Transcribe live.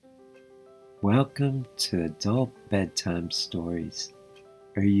Welcome to Adult Bedtime Stories.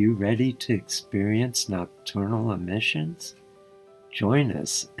 Are you ready to experience nocturnal emissions? Join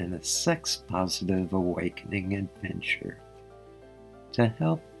us in a sex-positive awakening adventure to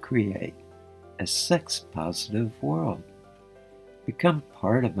help create a sex-positive world. Become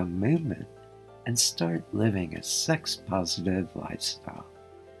part of a movement and start living a sex-positive lifestyle,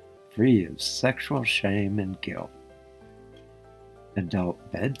 free of sexual shame and guilt. Adult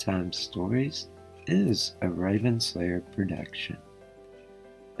Bedtime Stories is a Ravenslayer production.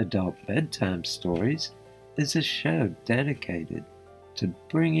 Adult Bedtime Stories is a show dedicated to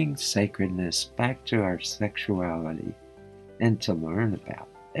bringing sacredness back to our sexuality and to learn about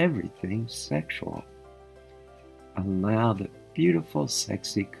everything sexual. Allow the beautiful,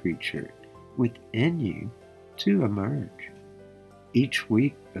 sexy creature within you to emerge. Each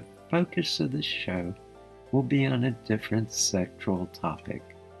week, the focus of the show will be on a different sexual topic,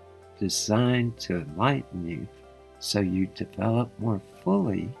 designed to enlighten you so you develop more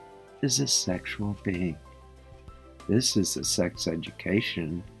fully as a sexual being. This is a sex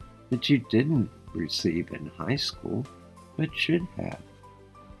education that you didn't receive in high school, but should have.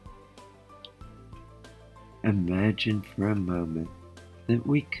 Imagine for a moment that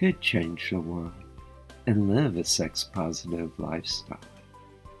we could change the world and live a sex-positive lifestyle.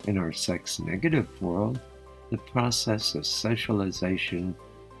 In our sex-negative world, the process of socialization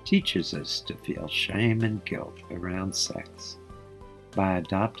teaches us to feel shame and guilt around sex. By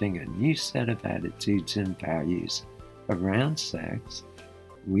adopting a new set of attitudes and values around sex,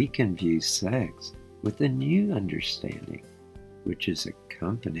 we can view sex with a new understanding, which is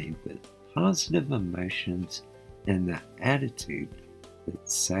accompanied with positive emotions and the attitude that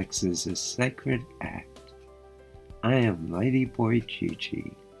sex is a sacred act. I am Ladyboy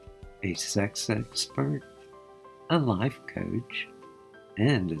Gigi, a sex expert, a life coach,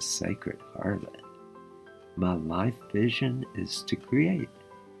 and a sacred harlot. My life vision is to create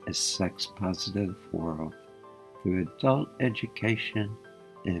a sex-positive world through adult education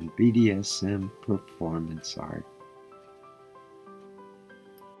and BDSM performance art.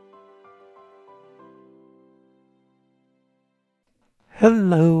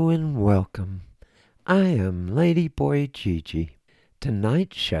 Hello and welcome. I am Ladyboy Gigi.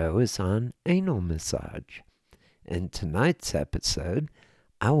 Tonight's show is on anal massage. In tonight's episode,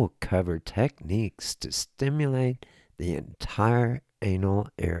 I will cover techniques to stimulate the entire anal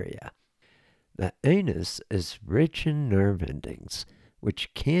area. The anus is rich in nerve endings,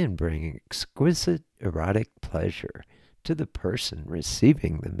 which can bring exquisite erotic pleasure to the person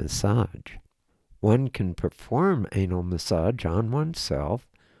receiving the massage. One can perform anal massage on oneself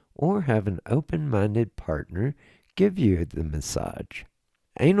or have an open-minded partner give you the massage.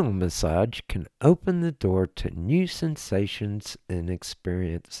 Anal massage can open the door to new sensations and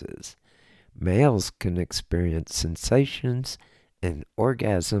experiences. Males can experience sensations and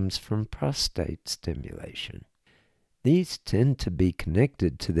orgasms from prostate stimulation. These tend to be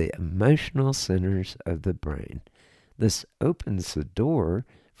connected to the emotional centers of the brain. This opens the door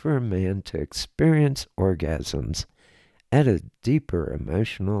for a man to experience orgasms at a deeper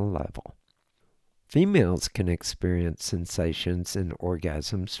emotional level. Females can experience sensations and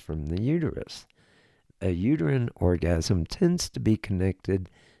orgasms from the uterus. A uterine orgasm tends to be connected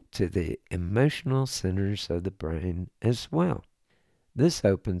to the emotional centers of the brain as well. This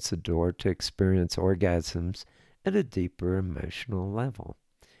opens the door to experience orgasms at a deeper emotional level.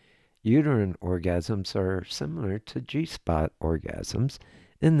 Uterine orgasms are similar to G-spot orgasms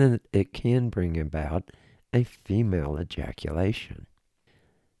in that it can bring about a female ejaculation.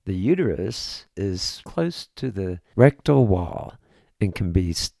 The uterus is close to the rectal wall and can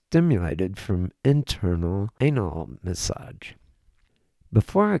be stimulated from internal anal massage.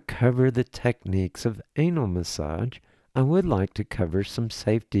 Before I cover the techniques of anal massage, I would like to cover some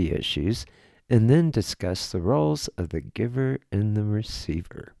safety issues and then discuss the roles of the giver and the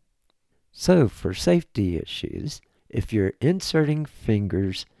receiver. So, for safety issues, if you're inserting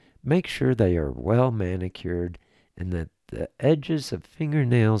fingers, make sure they are well manicured and that the edges of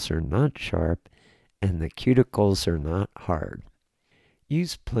fingernails are not sharp and the cuticles are not hard.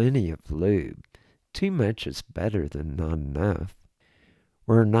 Use plenty of lube. Too much is better than not enough.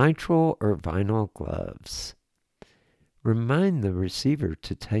 Wear nitrile or vinyl gloves. Remind the receiver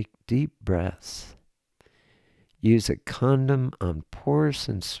to take deep breaths. Use a condom on porous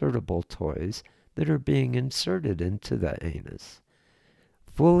insertable toys that are being inserted into the anus.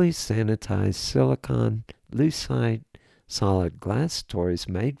 Fully sanitized silicone, lucite, solid glass toys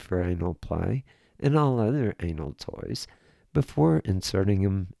made for anal play and all other anal toys before inserting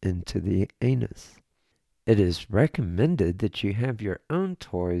them into the anus. It is recommended that you have your own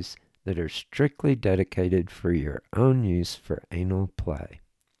toys that are strictly dedicated for your own use for anal play.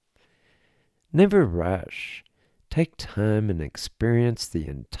 Never rush. Take time and experience the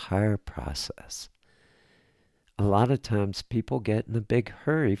entire process. A lot of times people get in a big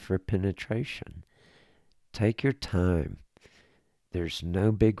hurry for penetration. Take your time. There's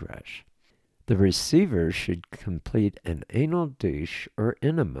no big rush. The receiver should complete an anal douche or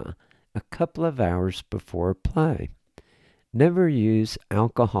enema a couple of hours before play. Never use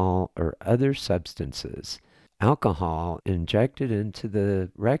alcohol or other substances. Alcohol injected into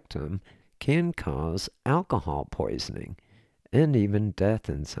the rectum can cause alcohol poisoning and even death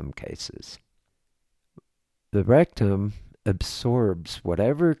in some cases. The rectum absorbs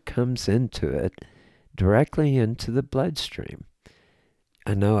whatever comes into it directly into the bloodstream.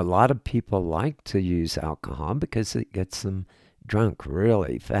 I know a lot of people like to use alcohol because it gets them drunk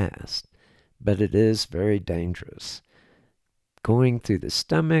really fast, but it is very dangerous. Going through the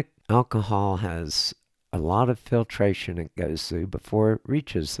stomach, alcohol has a lot of filtration it goes through before it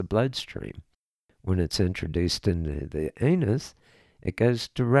reaches the bloodstream. When it's introduced into the anus, it goes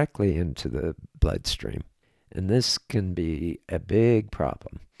directly into the bloodstream, and this can be a big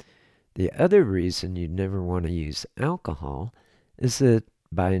problem. The other reason you'd never want to use alcohol is that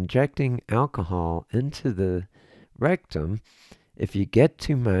by injecting alcohol into the rectum, if you get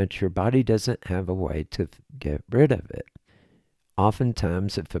too much, your body doesn't have a way to get rid of it.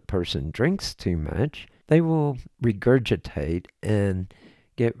 Oftentimes, if a person drinks too much, they will regurgitate and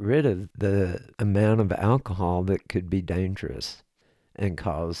get rid of the amount of alcohol that could be dangerous and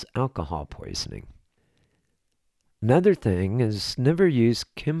cause alcohol poisoning. Another thing is never use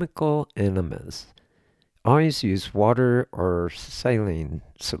chemical enemas. Always use water or saline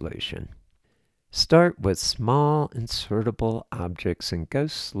solution. Start with small insertable objects and go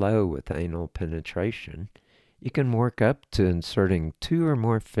slow with anal penetration. You can work up to inserting 2 or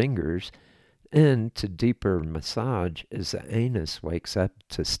more fingers and to deeper massage as the anus wakes up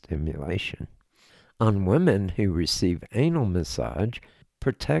to stimulation. On women who receive anal massage,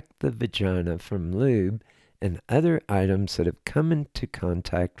 protect the vagina from lube and other items that have come into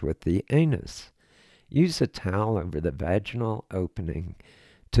contact with the anus. Use a towel over the vaginal opening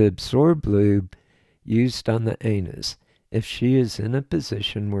to absorb lube used on the anus if she is in a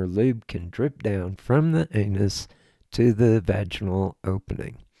position where lube can drip down from the anus to the vaginal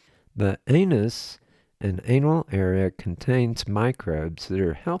opening. The anus and anal area contains microbes that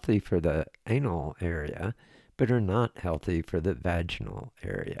are healthy for the anal area but are not healthy for the vaginal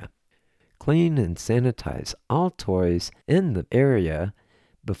area. Clean and sanitize all toys in the area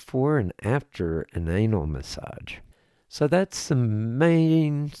before and after an anal massage. So that's the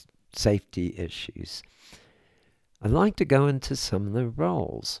main safety issues. I'd like to go into some of the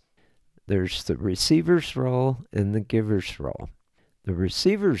roles. There's the receiver's role and the giver's role. The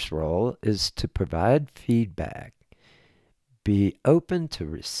receiver's role is to provide feedback. Be open to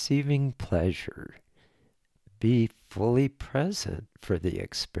receiving pleasure. Be fully present for the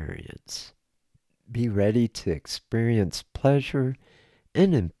experience. Be ready to experience pleasure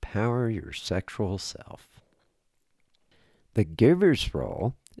and empower your sexual self. The giver's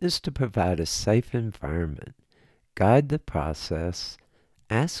role is to provide a safe environment, guide the process,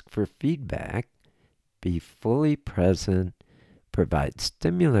 ask for feedback, be fully present, provide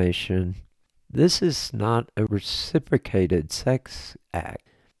stimulation. This is not a reciprocated sex act.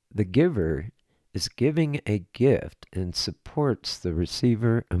 The giver is giving a gift and supports the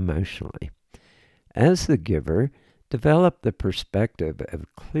receiver emotionally. As the giver, develop the perspective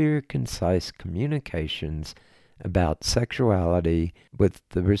of clear, concise communications about sexuality with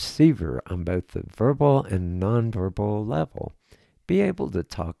the receiver on both the verbal and nonverbal level. Be able to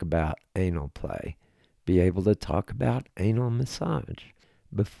talk about anal play. Be able to talk about anal massage.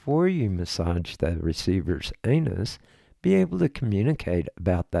 Before you massage the receiver's anus, be able to communicate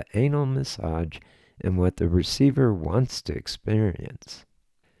about the anal massage and what the receiver wants to experience.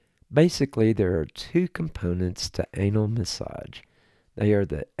 Basically, there are 2 components to anal massage. They are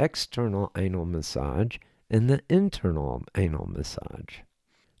the external anal massage and the internal anal massage.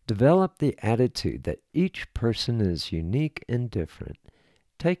 Develop the attitude that each person is unique and different.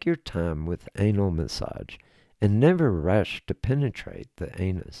 Take your time with anal massage and never rush to penetrate the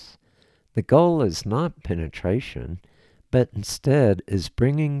anus. The goal is not penetration, but instead is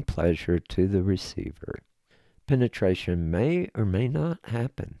bringing pleasure to the receiver. Penetration may or may not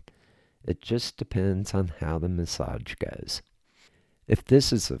happen. It just depends on how the massage goes. If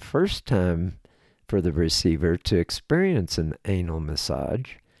this is the first time for the receiver to experience an anal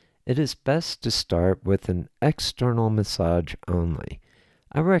massage, it is best to start with an external massage only.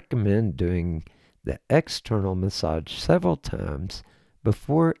 I recommend doing the external massage several times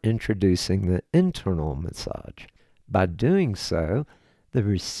before introducing the internal massage. By doing so, the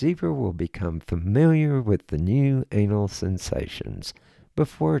receiver will become familiar with the new anal sensations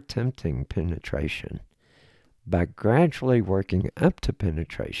before attempting penetration. By gradually working up to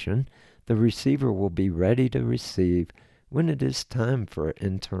penetration, the receiver will be ready to receive when it is time for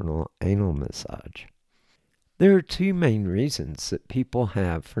internal anal massage. There are two main reasons that people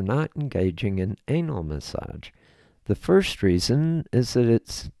have for not engaging in anal massage. The first reason is that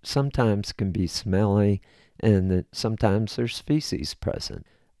it sometimes can be smelly and that sometimes there's feces present.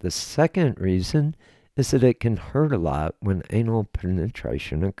 The second reason is that it can hurt a lot when anal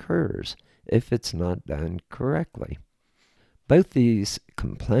penetration occurs if it's not done correctly. Both these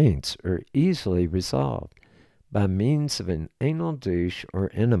complaints are easily resolved by means of an anal douche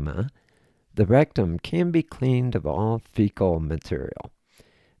or enema. The rectum can be cleaned of all fecal material.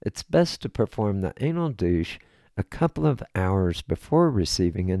 It's best to perform the anal douche a couple of hours before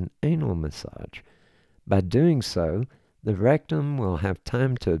receiving an anal massage. By doing so, the rectum will have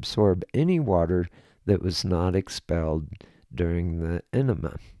time to absorb any water that was not expelled during the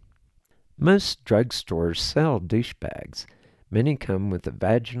enema. Most drugstores sell douche bags. Many come with a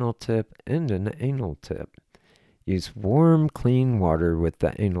vaginal tip and an anal tip. Use warm, clean water with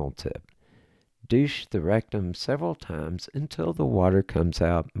the anal tip. Douche the rectum several times until the water comes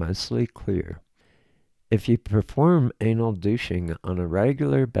out mostly clear. If you perform anal douching on a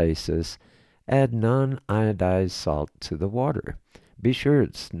regular basis, add non-iodized salt to the water. Be sure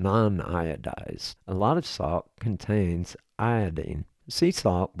it's non-iodized. A lot of salt contains iodine. Sea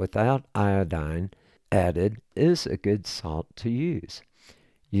salt without iodine added is a good salt to use.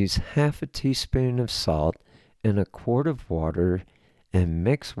 Use half a teaspoon of salt in a quart of water and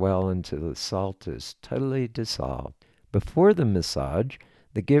mix well until the salt is totally dissolved. Before the massage,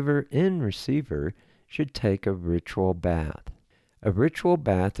 the giver and receiver should take a ritual bath. A ritual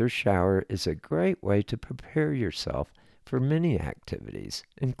bath or shower is a great way to prepare yourself for many activities,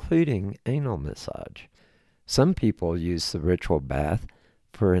 including anal massage. Some people use the ritual bath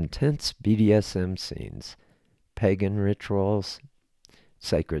for intense BDSM scenes, pagan rituals,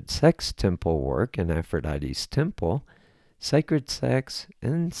 sacred sex temple work in Aphrodite's temple, sacred sex,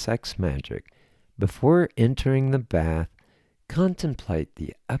 and sex magic. Before entering the bath, contemplate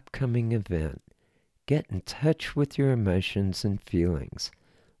the upcoming event. Get in touch with your emotions and feelings.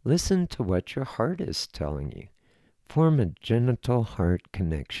 Listen to what your heart is telling you. Form a genital-heart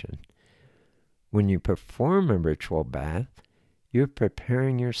connection. When you perform a ritual bath, you're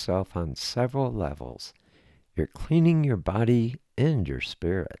preparing yourself on several levels. You're cleaning your body and your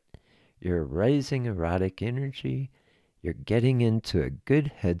spirit. You're raising erotic energy. You're getting into a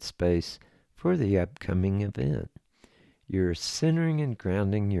good headspace for the upcoming event. You're centering and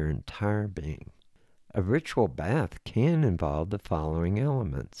grounding your entire being. A ritual bath can involve the following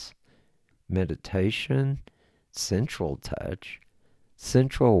elements: meditation, sensual touch,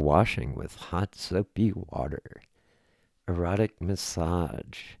 sensual washing with hot soapy water, erotic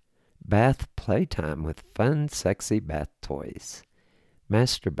massage, bath playtime with fun, sexy bath toys,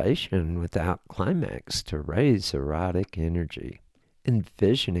 masturbation without climax to raise erotic energy,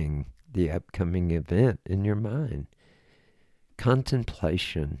 envisioning the upcoming event in your mind,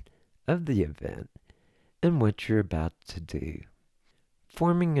 contemplation of the event and what you're about to do,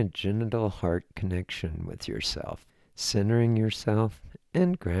 forming a genital heart connection with yourself, centering yourself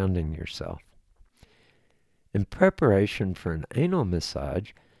and grounding yourself. In preparation for an anal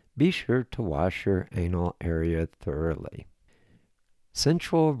massage, be sure to wash your anal area thoroughly.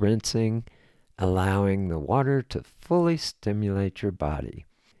 Sensual rinsing, allowing the water to fully stimulate your body.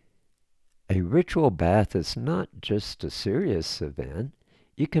 A ritual bath is not just a serious event.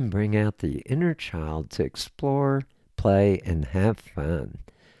 You can bring out the inner child to explore, play, and have fun.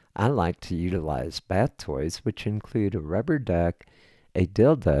 I like to utilize bath toys, which include a rubber duck, a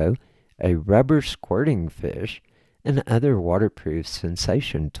dildo, a rubber squirting fish, and other waterproof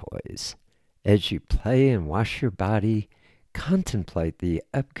sensation toys. As you play and wash your body, contemplate the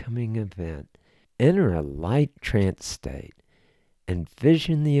upcoming event. Enter a light trance state.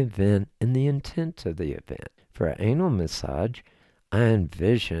 Envision the event and the intent of the event. For anal massage, I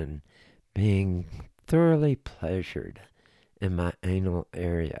envision being thoroughly pleasured in my anal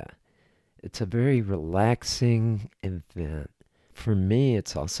area. It's a very relaxing event. For me,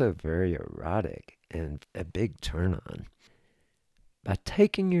 it's also very erotic and a big turn-on. By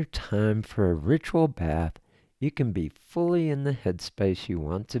taking your time for a ritual bath, you can be fully in the headspace you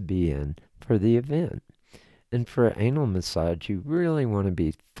want to be in for the event. And for an anal massage, you really want to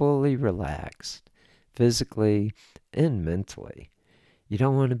be fully relaxed, physically and mentally. You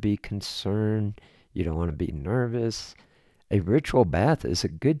don't want to be concerned. You don't want to be nervous. A ritual bath is a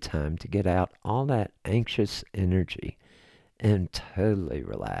good time to get out all that anxious energy and totally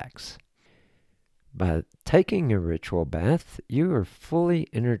relax. By taking a ritual bath, you are fully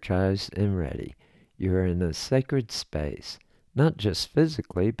energized and ready. You are in a sacred space, not just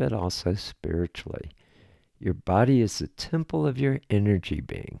physically, but also spiritually. Your body is the temple of your energy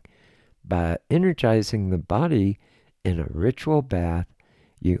being. By energizing the body in a ritual bath,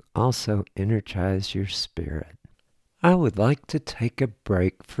 you also energize your spirit. I would like to take a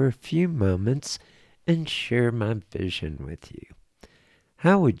break for a few moments and share my vision with you.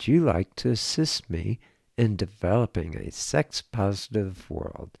 How would you like to assist me in developing a sex-positive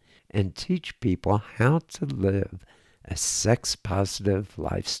world and teach people how to live a sex-positive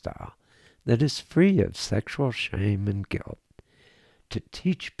lifestyle that is free of sexual shame and guilt? To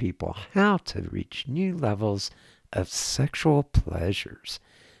teach people how to reach new levels of sexual pleasures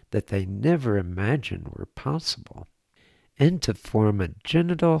that they never imagined were possible, and to form a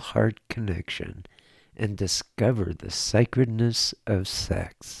genital heart connection and discover the sacredness of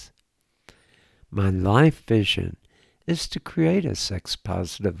sex. My life vision is to create a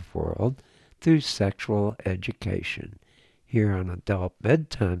sex-positive world through sexual education here on Adult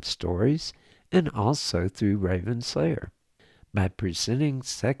Bedtime Stories and also through Raven Slayer. By presenting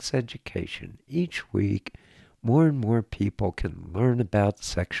sex education each week, more and more people can learn about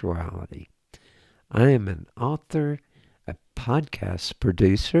sexuality. I am an author, a podcast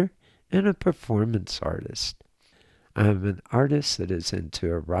producer, and a performance artist. I am an artist that is into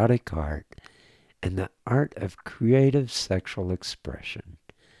erotic art and the art of creative sexual expression.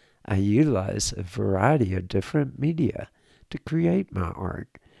 I utilize a variety of different media to create my art,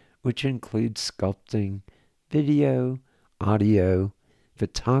 which includes sculpting, video, audio,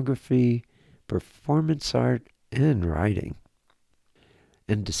 photography, performance art, and writing.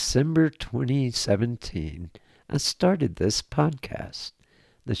 In December 2017, I started this podcast.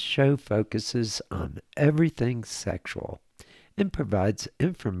 The show focuses on everything sexual and provides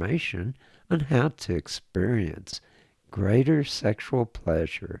information on how to experience greater sexual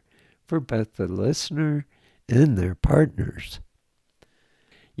pleasure for both the listener and their partners.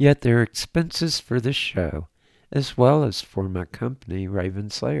 Yet there are expenses for the show as well as for my company, Raven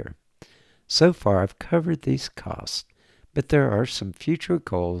Slayer. So far I've covered these costs, but there are some future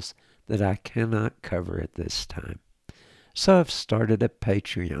goals that I cannot cover at this time. So I've started a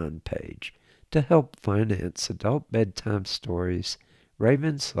Patreon page to help finance Adult Bedtime Stories,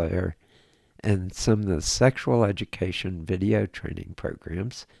 Raven Slayer, and some of the sexual education video training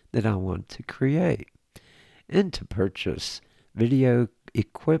programs that I want to create, and to purchase video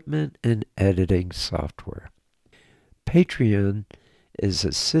equipment and editing software. Patreon is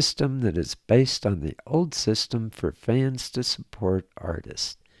a system that is based on the old system for fans to support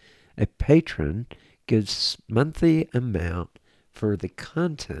artists. A patron gives monthly amount for the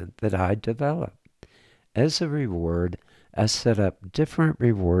content that I develop. As a reward, I set up different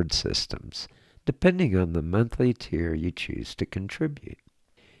reward systems depending on the monthly tier you choose to contribute.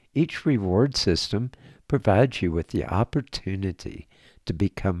 Each reward system provides you with the opportunity to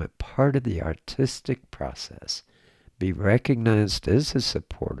become a part of the artistic process, be recognized as a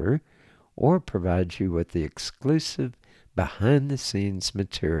supporter, or provides you with the exclusive behind-the-scenes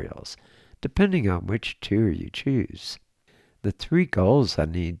materials, depending on which tier you choose. The 3 goals I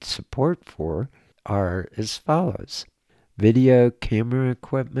need support for are as follows: video camera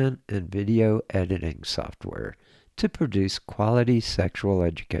equipment and video editing software to produce quality sexual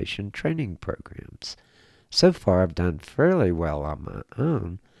education training programs. So far I've done fairly well on my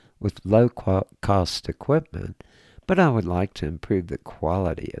own with low-cost equipment, but I would like to improve the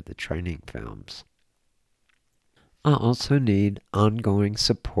quality of the training films. I also need ongoing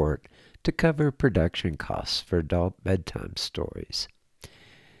support to cover production costs for Adult Bedtime Stories.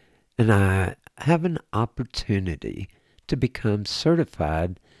 And I have an opportunity to become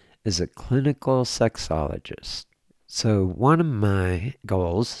certified as a clinical sexologist. So one of my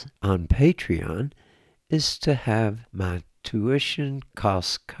goals on Patreon is to have my tuition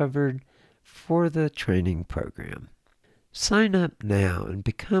costs covered for the training program. Sign up now and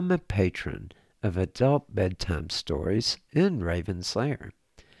become a patron of Adult Bedtime Stories and Raven Slayer.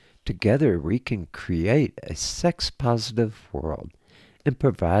 Together we can create a sex-positive world and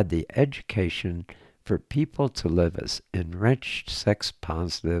provide the education for people to live an enriched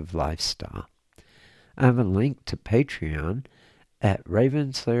sex-positive lifestyle. I have a link to Patreon at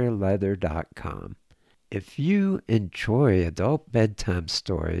ravenslayerleather.com. If you enjoy Adult Bedtime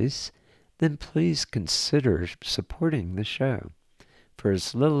Stories, then please consider supporting the show. For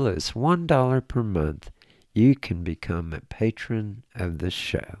as little as $1 per month, you can become a patron of the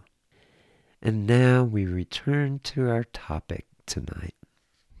show. And now we return to our topic tonight.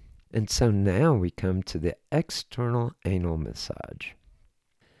 And so now we come to the external anal massage.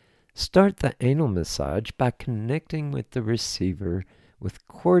 Start the anal massage by connecting with the receiver with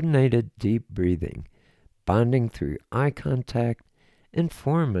coordinated deep breathing, bonding through eye contact, and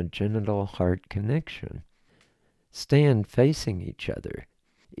form a genital heart connection. Stand facing each other.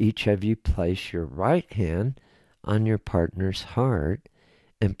 Each of you place your right hand on your partner's heart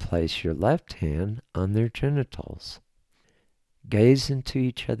and place your left hand on their genitals. Gaze into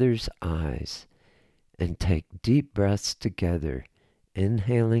each other's eyes and take deep breaths together,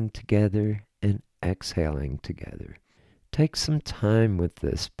 inhaling together and exhaling together. Take some time with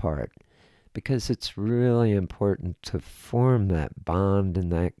this part because it's really important to form that bond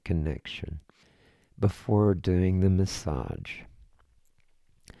and that connection before doing the massage.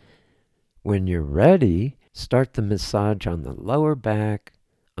 When you're ready, start the massage on the lower back,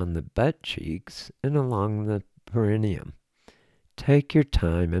 on the butt cheeks, and along the perineum. Take your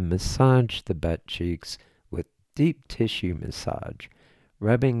time and massage the butt cheeks with deep tissue massage,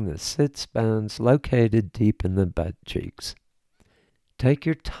 rubbing the sits bones located deep in the butt cheeks. Take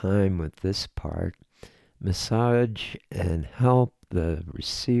your time with this part, massage and help the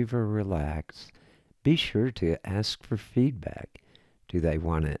receiver relax. Be sure to ask for feedback. Do they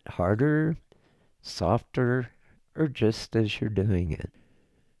want it harder, softer, or just as you're doing it?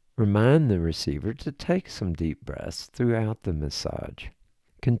 Remind the receiver to take some deep breaths throughout the massage.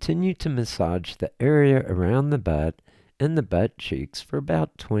 Continue to massage the area around the butt and the butt cheeks for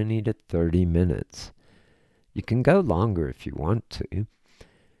about 20 to 30 minutes. You can go longer if you want to.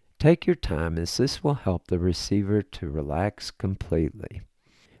 Take your time as this will help the receiver to relax completely.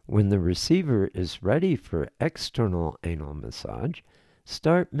 When the receiver is ready for external anal massage,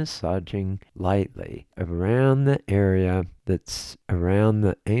 start massaging lightly around the area that's around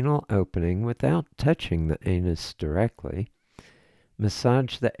the anal opening without touching the anus directly.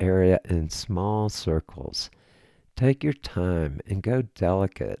 Massage the area in small circles. Take your time and go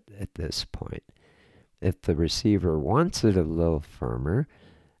delicate at this point. If the receiver wants it a little firmer,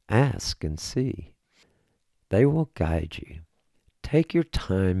 ask and see. They will guide you. Take your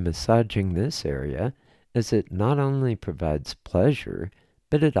time massaging this area as it not only provides pleasure,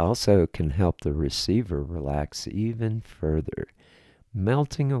 but it also can help the receiver relax even further,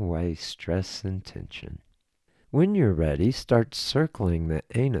 melting away stress and tension. When you're ready, start circling the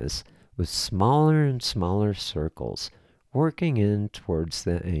anus with smaller and smaller circles, working in towards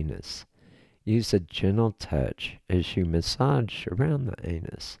the anus. Use a gentle touch as you massage around the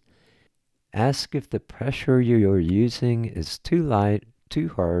anus. Ask if the pressure you are using is too light, too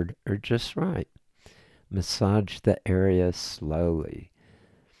hard, or just right. Massage the area slowly.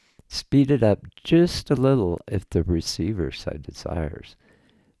 Speed it up just a little if the receiver so desires.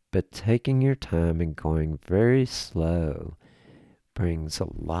 But taking your time and going very slow brings a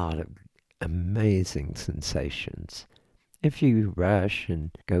lot of amazing sensations. If you rush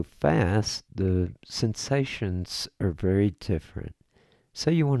and go fast, the sensations are very different. So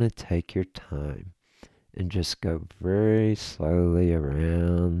you want to take your time and just go very slowly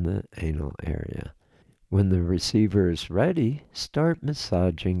around the anal area. When the receiver is ready, start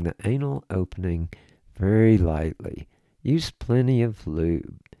massaging the anal opening very lightly. Use plenty of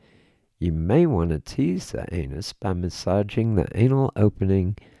lube. You may want to tease the anus by massaging the anal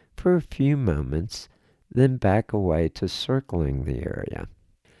opening for a few moments, then back away to circling the area.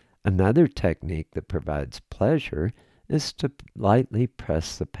 Another technique that provides pleasure is to lightly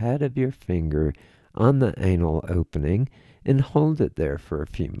press the pad of your finger on the anal opening and hold it there for a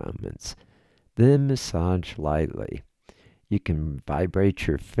few moments. Then massage lightly. You can vibrate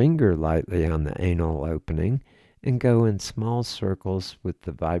your finger lightly on the anal opening and go in small circles with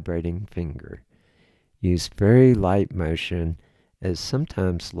the vibrating finger. Use very light motion as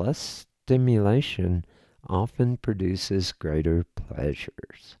sometimes less stimulation often produces greater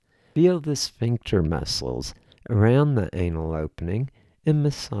pleasures. Feel the sphincter muscles around the anal opening and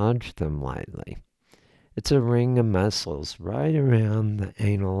massage them lightly. It's a ring of muscles right around the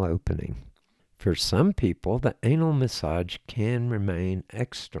anal opening. For some people, the anal massage can remain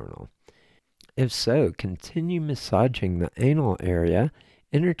external. If so, continue massaging the anal area,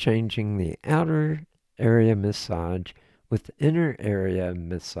 interchanging the outer area massage with inner area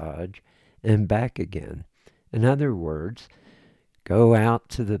massage and back again. In other words, go out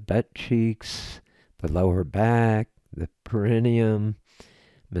to the butt cheeks, the lower back, the perineum,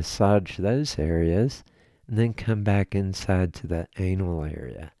 massage those areas, and then come back inside to the anal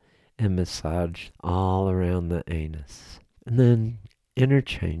area and massage all around the anus. And then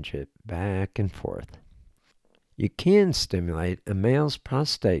interchange it back and forth. You can stimulate a male's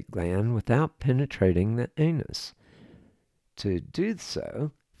prostate gland without penetrating the anus. To do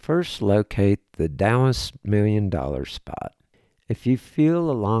so, first locate the Taoist $1,000,000 spot. If you feel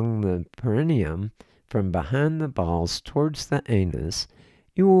along the perineum from behind the balls towards the anus,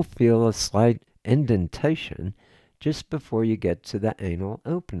 you will feel a slight indentation just before you get to the anal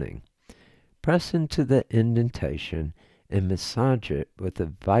opening. Press into the indentation and massage it with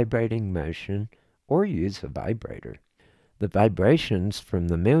a vibrating motion or use a vibrator. The vibrations from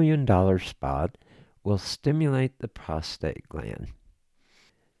the $1,000,000 spot will stimulate the prostate gland.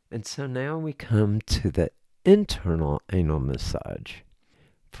 And so now we come to the internal anal massage.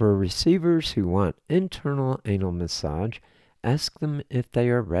 For receivers who want internal anal massage, ask them if they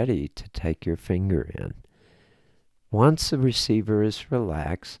are ready to take your finger in. Once the receiver is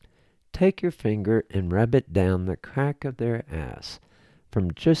relaxed, take your finger and rub it down the crack of their ass,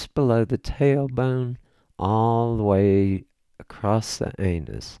 from just below the tailbone all the way across the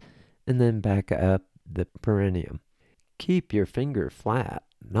anus, and then back up the perineum. Keep your finger flat,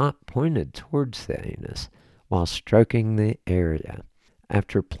 not pointed towards the anus, while stroking the area.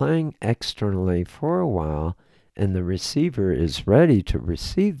 After playing externally for a while and the receiver is ready to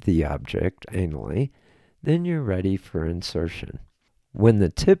receive the object anally, then you're ready for insertion. When the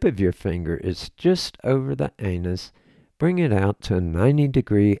tip of your finger is just over the anus, bring it out to a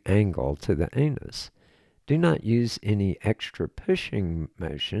 90-degree angle to the anus. Do not use any extra pushing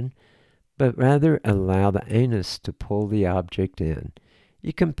motion, but rather allow the anus to pull the object in.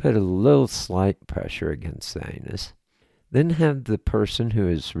 You can put a little slight pressure against the anus. Then have the person who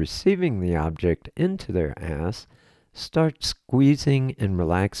is receiving the object into their ass start squeezing and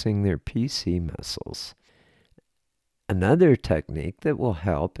relaxing their PC muscles. Another technique that will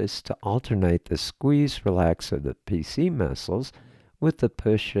help is to alternate the squeeze-relax of the PC muscles with the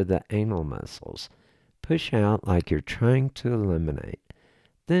push of the anal muscles. Push out like you're trying to eliminate.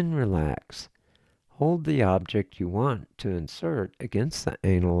 Then relax. Hold the object you want to insert against the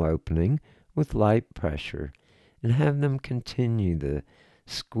anal opening with light pressure and have them continue the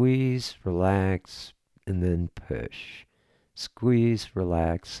squeeze, relax, and then push. Squeeze,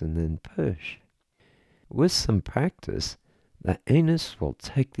 relax, and then push. With some practice, the anus will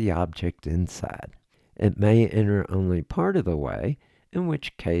take the object inside. It may enter only part of the way, in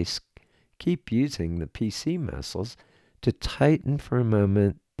which case keep using the PC muscles to tighten for a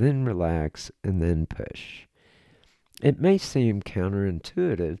moment, then relax, and then push. It may seem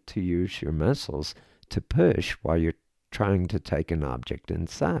counterintuitive to use your muscles to push while you're trying to take an object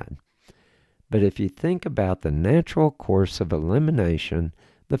inside. But if you think about the natural course of elimination,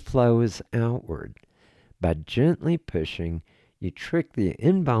 the flow is outward. By gently pushing, you trick the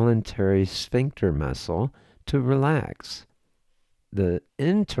involuntary sphincter muscle to relax. The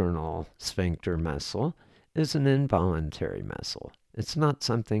internal sphincter muscle is an involuntary muscle. It's not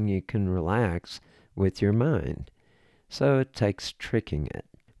something you can relax with your mind, so it takes tricking it.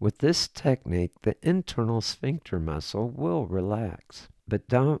 With this technique, the internal sphincter muscle will relax, but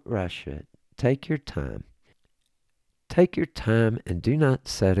don't rush it. Take your time. Take your time and do not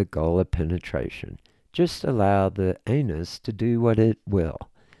set a goal of penetration. Just allow the anus to do what it will.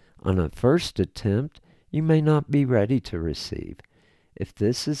 On a first attempt, you may not be ready to receive. If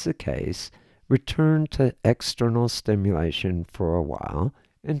this is the case, return to external stimulation for a while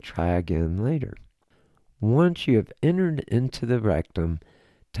and try again later. Once you have entered into the rectum,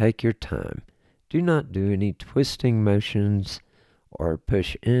 take your time. Do not do any twisting motions or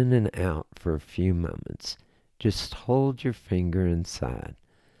push in and out for a few moments. Just hold your finger inside.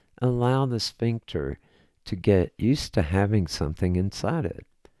 Allow the sphincter to get used to having something inside it.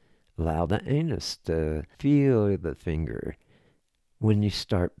 Allow the anus to feel the finger. When you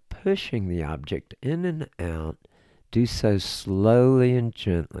start pushing the object in and out, do so slowly and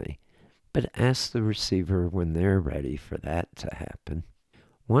gently, but ask the receiver when they're ready for that to happen.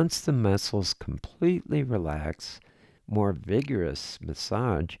 Once the muscles completely relax, more vigorous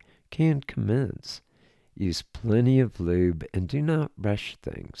massage can commence. Use plenty of lube and do not rush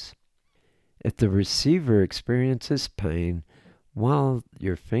things. If the receiver experiences pain while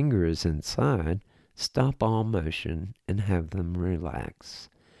your finger is inside, stop all motion and have them relax.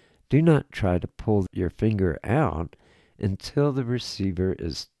 Do not try to pull your finger out until the receiver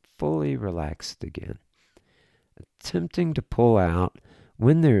is fully relaxed again. Attempting to pull out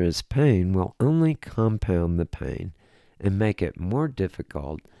when there is pain will only compound the pain and make it more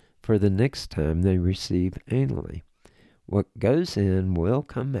difficult for the next time they receive anally. What goes in will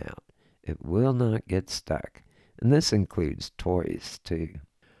come out. It will not get stuck. And this includes toys too.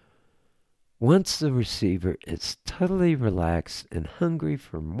 Once the receiver is totally relaxed and hungry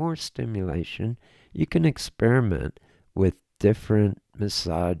for more stimulation, You can experiment with different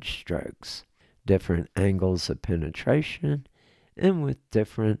massage strokes, different angles of penetration, and with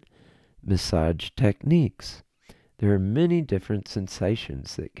different massage techniques. There are many different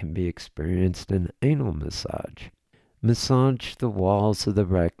sensations that can be experienced in anal massage. Massage the walls of the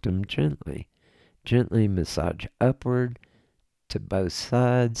rectum gently. Gently massage upward to both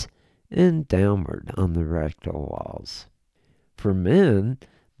sides and downward on the rectal walls. For men,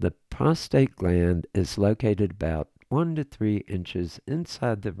 the prostate gland is located about 1 to 3 inches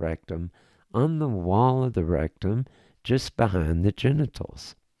inside the rectum on the wall of the rectum just behind the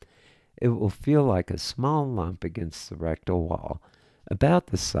genitals. It will feel like a small lump against the rectal wall, about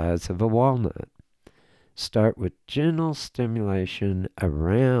the size of a walnut. Start with gentle stimulation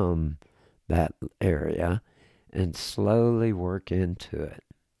around that area and slowly work into it.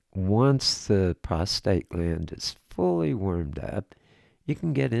 Once the prostate gland is fully warmed up, you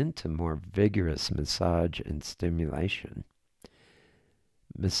can get into more vigorous massage and stimulation.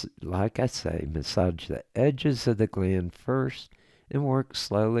 Like I say, massage the edges of the gland first and work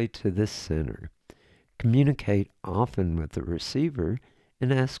slowly to the center. Communicate often with the receiver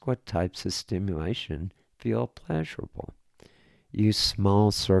and ask what types of stimulation feel pleasurable. Use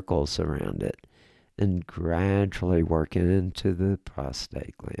small circles around it and gradually work it into the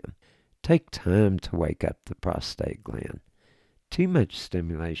prostate gland. Take time to wake up the prostate gland. Too much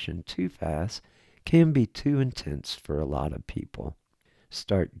stimulation too fast can be too intense for a lot of people.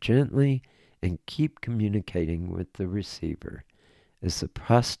 Start gently and keep communicating with the receiver. As the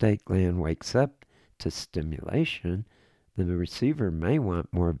prostate gland wakes up to stimulation, the receiver may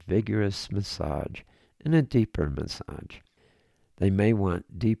want more vigorous massage and a deeper massage. They may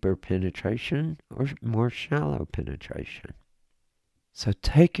want deeper penetration or more shallow penetration. So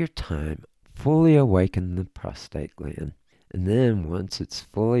take your time, fully awaken the prostate gland, and then once it's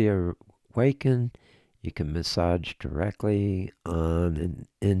fully awakened, you can massage directly on and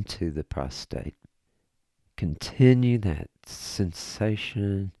into the prostate. Continue that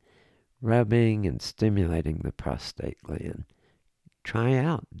sensation, rubbing and stimulating the prostate gland. Try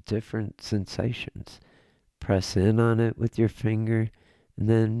out different sensations. Press in on it with your finger and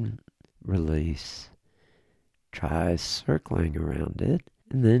then release. Try circling around it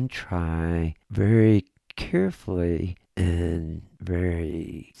and then try very carefully and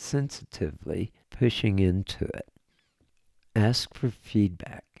very sensitively pushing into it. Ask for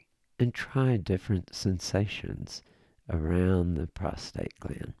feedback and try different sensations around the prostate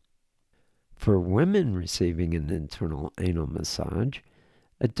gland. For women receiving an internal anal massage,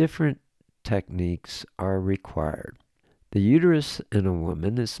 different techniques are required. The uterus in a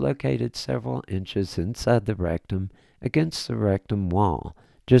woman is located several inches inside the rectum against the rectum wall,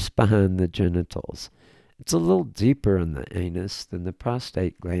 just behind the genitals. It's a little deeper in the anus than the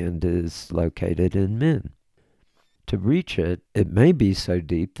prostate gland is located in men. To reach it, it may be so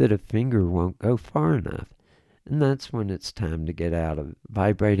deep that a finger won't go far enough, and that's when it's time to get out a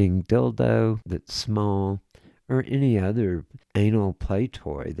vibrating dildo that's small or any other anal play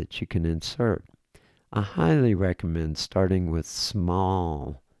toy that you can insert. I highly recommend starting with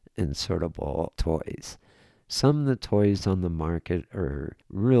small insertable toys. Some of the toys on the market are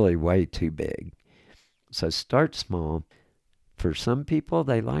really way too big. So start small. For some people,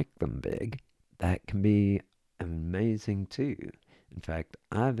 they like them big. That can be amazing too. In fact,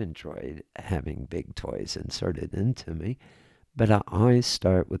 I've enjoyed having big toys inserted into me, but I always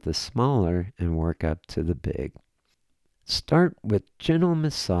start with the smaller and work up to the big. Start with gentle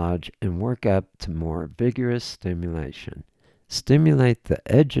massage and work up to more vigorous stimulation. Stimulate the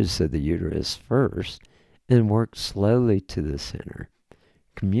edges of the uterus first and work slowly to the center.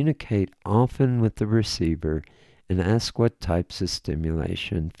 Communicate often with the receiver and ask what types of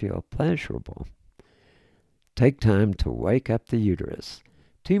stimulation feel pleasurable. Take time to wake up the uterus.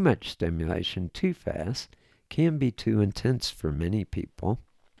 Too much stimulation too fast can be too intense for many people.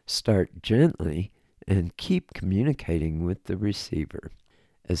 Start gently and keep communicating with the receiver.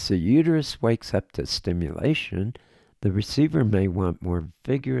 As the uterus wakes up to stimulation, the receiver may want more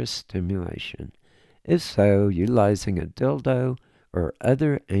vigorous stimulation. If so, utilizing a dildo or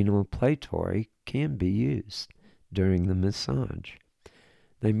other anal play toy can be used during the massage.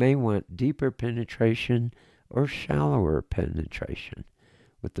 They may want deeper penetration or shallower penetration.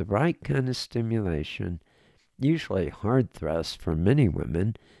 With the right kind of stimulation, usually hard thrust for many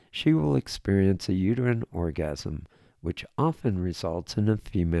women, she will experience a uterine orgasm, which often results in a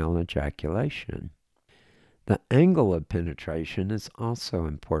female ejaculation. The angle of penetration is also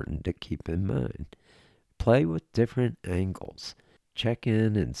important to keep in mind. Play with different angles. Check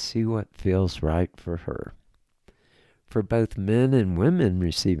in and see what feels right for her. For both men and women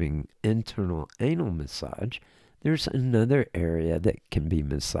receiving internal anal massage, there's another area that can be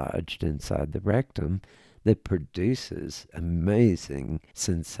massaged inside the rectum that produces amazing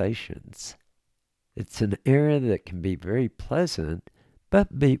sensations. It's an area that can be very pleasant, but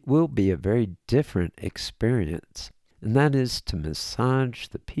will be a very different experience, and that is to massage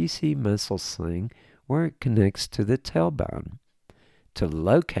the PC muscle sling where it connects to the tailbone. To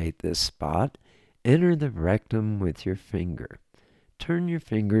locate this spot, enter the rectum with your finger. Turn your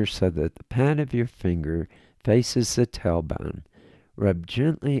finger so that the pad of your finger faces the tailbone. Rub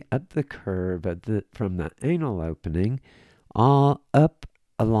gently up the curve from the anal opening all up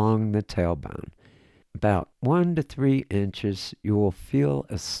along the tailbone. About 1 to 3 inches, you will feel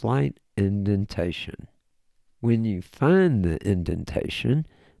a slight indentation. When you find the indentation,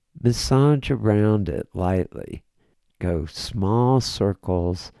 massage around it lightly. Go small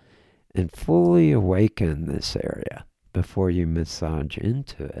circles and fully awaken this area before you massage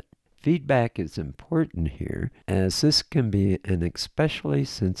into it. Feedback is important here, as this can be an especially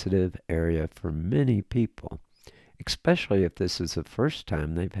sensitive area for many people, especially if this is the first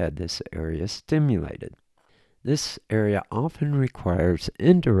time they've had this area stimulated. This area often requires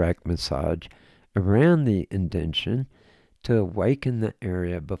indirect massage around the indentation to awaken the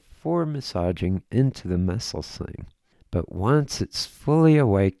area before massaging into the muscle sling. But once it's fully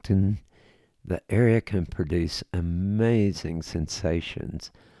awakened, the area can produce amazing sensations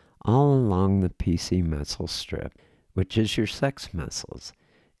all along the PC muscle strip, which is your sex muscles,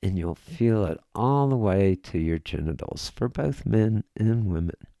 and you'll feel it all the way to your genitals for both men and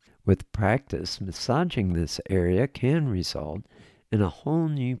women. With practice, massaging this area can result in a whole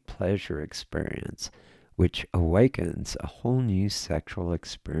new pleasure experience, which awakens a whole new sexual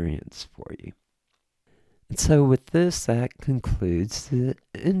experience for you. And so with this, that concludes the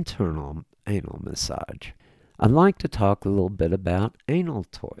internal anal massage. I'd like to talk a little bit about anal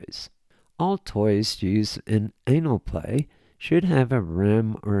toys. All toys used in anal play should have a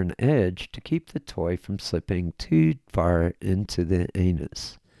rim or an edge to keep the toy from slipping too far into the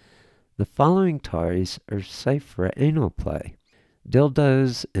anus. The following toys are safe for anal play: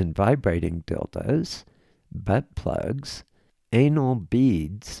 dildos and vibrating dildos, butt plugs, anal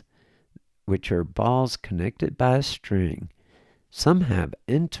beads, which are balls connected by a string. Some have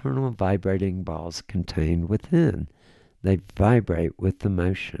internal vibrating balls contained within. They vibrate with the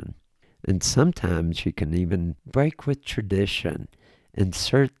motion. And sometimes you can even break with tradition,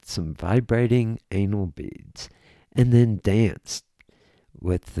 insert some vibrating anal beads, and then dance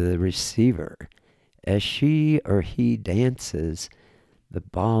with the receiver. As she or he dances, the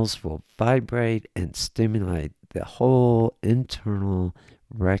balls will vibrate and stimulate the whole internal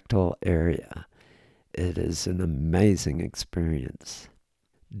rectal area. It is an amazing experience.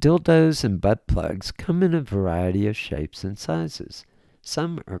 Dildos and butt plugs come in a variety of shapes and sizes.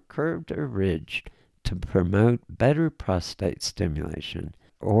 Some are curved or ridged to promote better prostate stimulation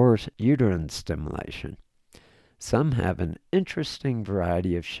or uterine stimulation. Some have an interesting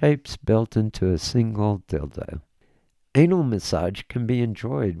variety of shapes built into a single dildo. Anal massage can be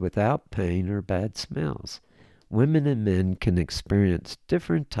enjoyed without pain or bad smells. Women and men can experience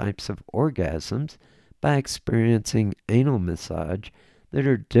different types of orgasms by experiencing anal massage that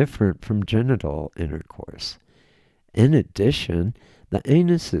are different from genital intercourse. In addition, the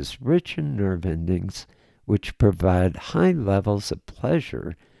anus is rich in nerve endings which provide high levels of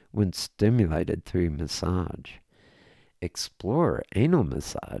pleasure when stimulated through massage. Explore anal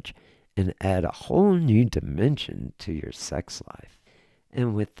massage and add a whole new dimension to your sex life.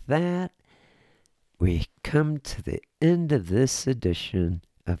 And with that, we come to the end of this edition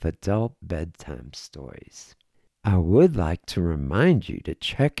of Adult Bedtime Stories. I would like to remind you to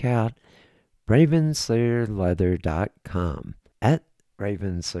check out RavenslayerLeather.com. At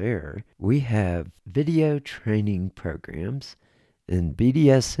Ravenslayer, we have video training programs in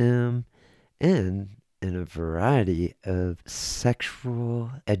BDSM and in a variety of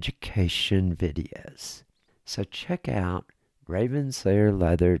sexual education videos. So check out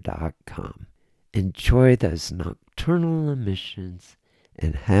RavenslayerLeather.com. Enjoy those nocturnal emissions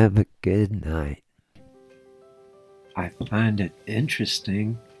and have a good night. I find it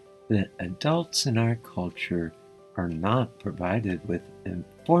interesting that adults in our culture are not provided with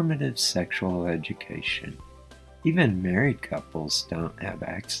informative sexual education. Even married couples don't have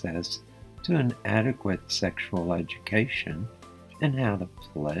access to an adequate sexual education and how to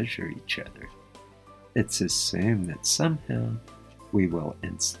pleasure each other. It's assumed that somehow we will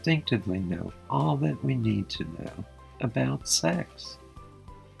instinctively know all that we need to know about sex.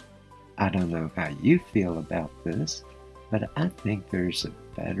 I don't know how you feel about this, but I think there's a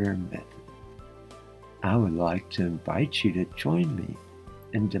better method. I would like to invite you to join me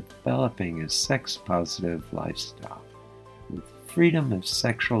in developing a sex-positive lifestyle with freedom of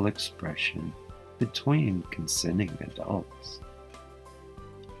sexual expression between consenting adults.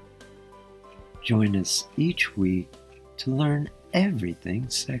 Join us each week to learn everything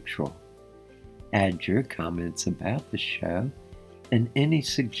sexual. Add your comments about the show and any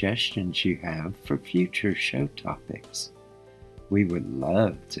suggestions you have for future show topics. We would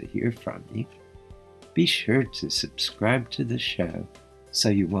love to hear from you. Be sure to subscribe to the show so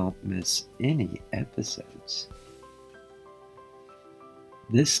you won't miss any episodes.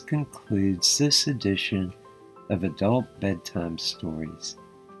 This concludes this edition of Adult Bedtime Stories.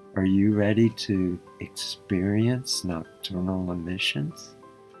 Are you ready to experience nocturnal emissions?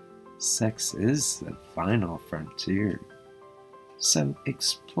 Sex is the final frontier, so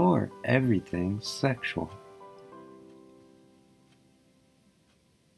explore everything sexual.